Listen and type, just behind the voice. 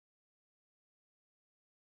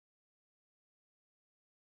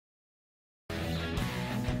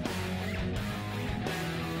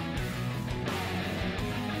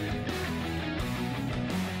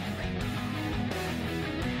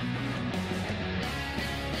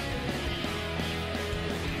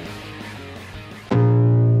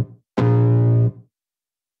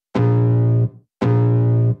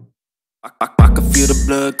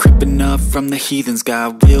blood creeping up from the heathens.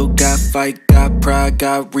 Got will, got fight, got pride,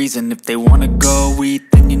 got reason. If they wanna go eat,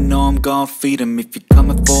 then you know I'm gon' feed them. If you're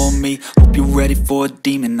coming for me, hope you're ready for a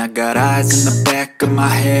demon. I got eyes in the back of my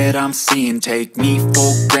head, I'm seeing. Take me for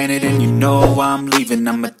granted and you know I'm leaving.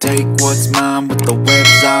 I'ma take what's mine with the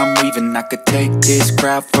webs I'm weaving. I could take this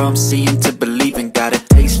crowd from seeing to believing. Got a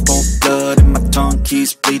taste for blood and my tongue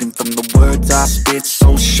keeps bleeding from the words I spit.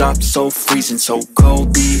 So sharp, so freezing, so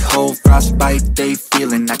cold. Behold, frostbite they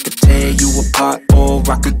feeling. I could tear you apart or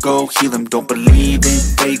I could go heal them. Don't believe in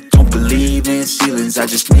fate, don't believe in ceilings. I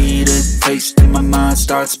just need a taste and my mind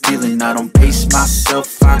starts peeling. I don't pace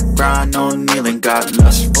myself, I grind on kneeling. Got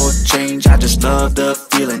lust for change, I just love the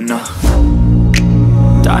feeling.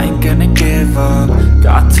 I ain't gonna give up.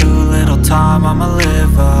 Got too little time, I'ma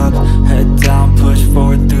live up. Head down, push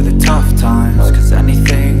forward through the tough times. Cause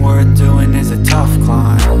anything worth doing is a tough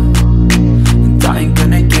climb. And I ain't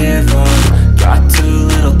gonna give up. Got too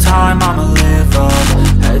little time, I'ma live up.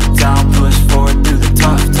 Head down, push forward through the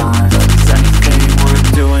tough times. Cause anything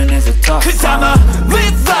worth doing is a tough climb. Cause I'ma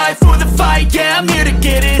live life for the fight, yeah, I'm here to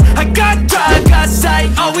get it. I got drive, got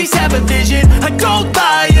sight, always have a vision. I go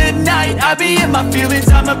by at night, I be in my feelings.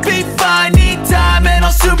 I'ma be fine, need time, and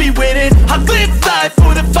I'll soon be winning. I live life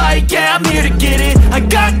for the fight, yeah, I'm here to get it. I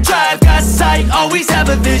got drive, got sight, always have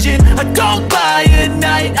a vision. I go by at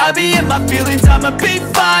night, I be in my feelings. I'ma be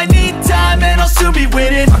fine, need time, and I'll soon be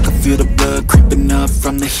winning. I can feel the blood creeping up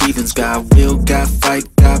from the heathens. Got will, got fight,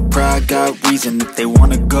 got pride, got reason. If they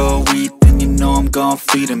wanna go eat, then you know I'm gon'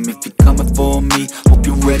 feed them. If you're coming for me, hope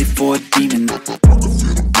you're ready for a demon. I can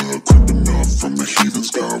feel the blood creeping up from the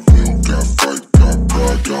heathens. Got will, got fight, got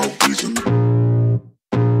pride, got reason.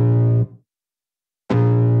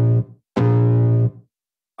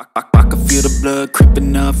 I can feel the blood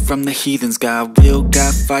creeping up from the heathens. Got will,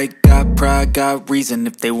 got fight, got pride, got reason.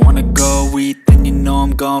 If they wanna go eat, then you know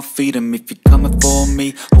I'm gon' feed them. If you're coming for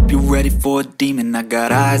me, hope you're ready for a demon. I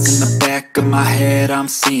got eyes in the back of my head, I'm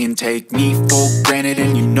seeing. Take me for granted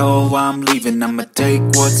and you know I'm leaving. I'ma take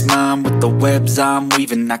what's mine with the webs I'm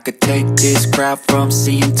weaving. I could take this crowd from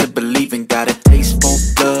seeing to believing. Got a taste for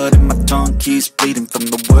blood and my tongue keeps bleeding from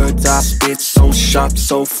the words I spit. So sharp,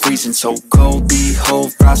 so freezing, so cold.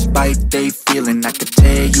 Behold, frostbite they feeling. I could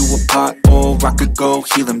tear you apart or I could go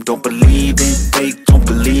heal them. Don't believe in fate, don't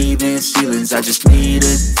believe in ceilings. I just need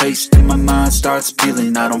a taste and my mind starts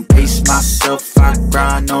peeling. I don't pace myself, I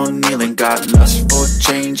grind on kneeling. Got lust for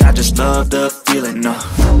change, I just love the feeling.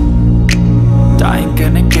 I ain't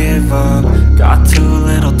gonna give up. Got too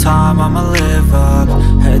little time, I'ma live up.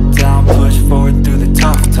 Head down, push forward through the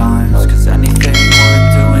tough times. Cause anything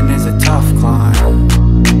worth doing is a tough climb.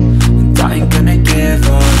 And I ain't gonna give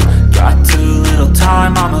up. Got too little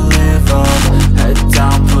time, I'ma live up. Head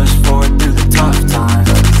down, push forward through the tough times.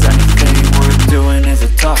 Cause anything worth doing is a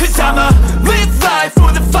tough climb. Cause I'ma live life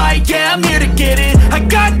for the fight, yeah, I'm here to get it. I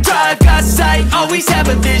got drive, got sight, always have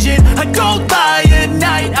a vision. I go by at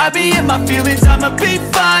night, I be in my feelings. I'ma be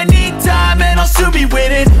fine, need time, and I'll soon be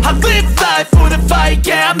winning. I live life for the fight,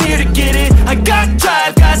 yeah, I'm here to get it. I got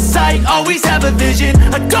drive, got sight, always have a vision.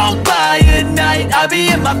 I go by at night, I be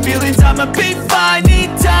in my feelings. I'ma be fine, need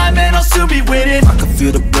time, and I'll soon be winning. I can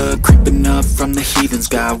feel the blood creeping up from the heathens.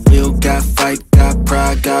 Got will, got fight, got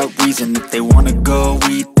pride, got reason. If they wanna go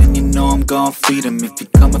eat, then you know I'm gon' feed them. If you're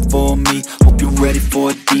coming for me, hope you're ready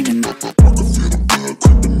for a demon. I can feel the blood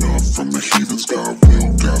creeping up from the heathens. Got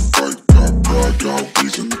will, got fight, got pride, got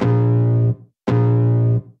reason.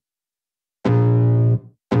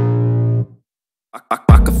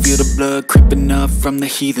 I can feel the blood creeping up from the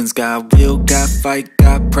heathens. Got will, got fight,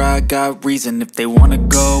 got pride, got reason. If they wanna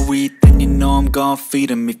go eat, then you know I'm gon' feed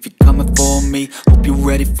them. If you're coming for me, hope you're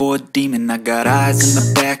ready for a demon. I got eyes in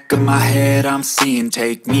the back of my head, I'm seeing.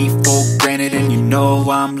 Take me for granted and you know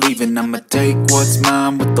I'm leaving. I'ma take what's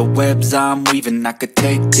mine with the webs I'm weaving. I could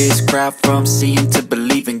take this crowd from seeing to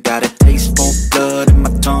believing. Got a taste for blood and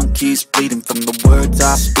my tongue keeps bleeding from the words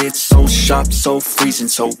I spit. So sharp, so freezing,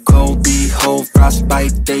 so cold. Behold,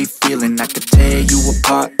 frostbite they feeling. I could tear you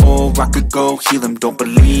apart or I could go heal them. Don't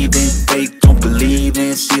believe in fate, don't believe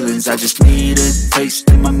in ceilings. I just need a taste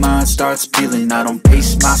and my mind starts peeling. I don't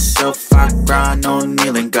pace myself, I grind on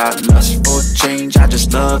kneeling. Got lust for change, I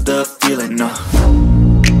just love the feeling.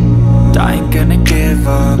 I ain't gonna give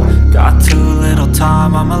up. Got too little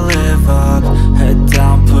time, I'ma live up. Head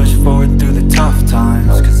down, push forward through the tough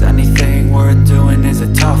times. Cause anything worth doing is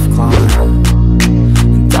a tough climb.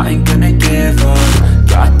 And I ain't gonna give up.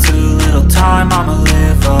 Got too little time, I'ma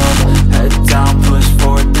live up. Head down, push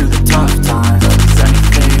forward through the tough times. Cause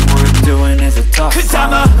anything worth doing is a tough climb. Cause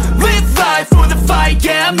I'ma live life for the fight,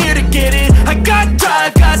 yeah, I'm here to get it. I got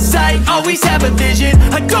drive, got sight, always have a vision.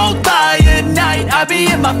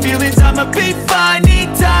 my feelings, I'ma be fine.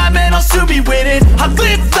 Need time and I'll soon be winning. I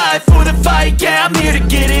live life for the fight, yeah, I'm here to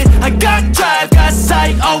get it. I got drive, got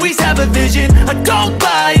sight, always have a vision. I don't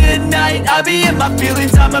lie at night, I be in my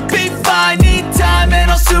feelings, I'ma be fine. Need time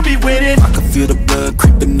and I'll soon be winning. I can feel the blood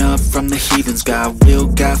creeping up from the heathens. Got will,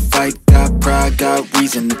 got fight, got pride, got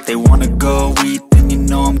reason. If they wanna go eat, then you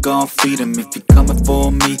know I'm gon' feed them. If you're coming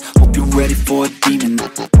for me, hope you're ready for a demon. I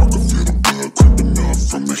can feel the blood creeping up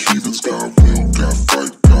from the heathens. Got will, got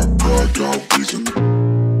fight, got pride, got reason.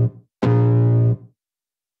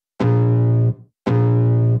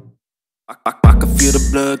 I can feel the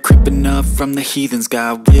blood creeping up from the heathens.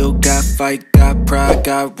 Got will, got fight, got pride,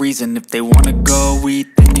 got reason. If they wanna go eat,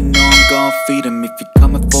 then you know I'm gon' feed them. If you're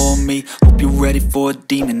coming for me, hope you're ready for a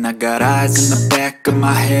demon. I got eyes in the back of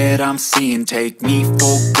my head, I'm seeing. Take me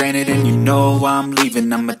for granted and you know I'm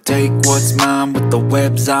leaving. I'ma take what's mine with the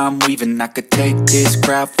webs I'm weaving. I could take this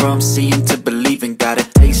crowd from seeing to believing. Got a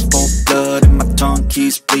taste for blood and my tongue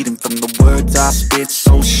keeps bleeding. From the words I spit,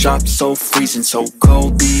 so sharp, so freezing. So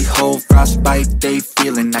cold, behold, frostbite they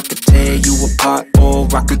feeling. I could tear you apart or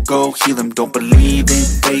I could go heal them. Don't believe in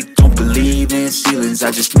fate, don't believe in ceilings.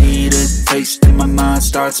 I just need a taste and my mind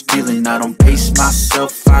starts peeling. I don't pace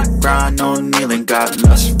myself, I grind on kneeling. Got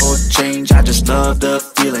lust for change, I just love the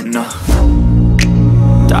feeling.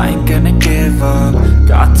 I ain't gonna give up.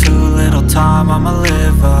 Got too little time, I'ma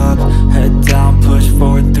live up. Head down, push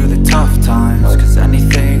forward through the tough times. Cause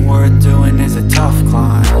anything worth doing is a tough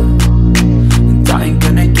climb. And I ain't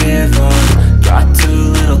gonna give up. Got too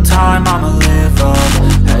little time, I'ma live up.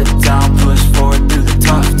 Head down, push forward through the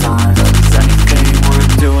tough times. Cause anything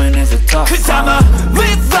worth doing is a tough climb. Cause I'ma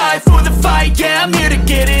live life for the fight, yeah, I'm here to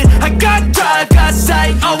get it. I got drive, got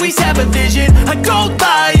sight, always have a vision. I go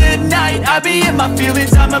lie at night, I be in my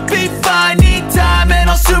feelings, I'ma be fine. Need time and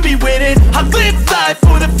I'll soon be winning. I live life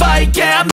for the fight, yeah, I'm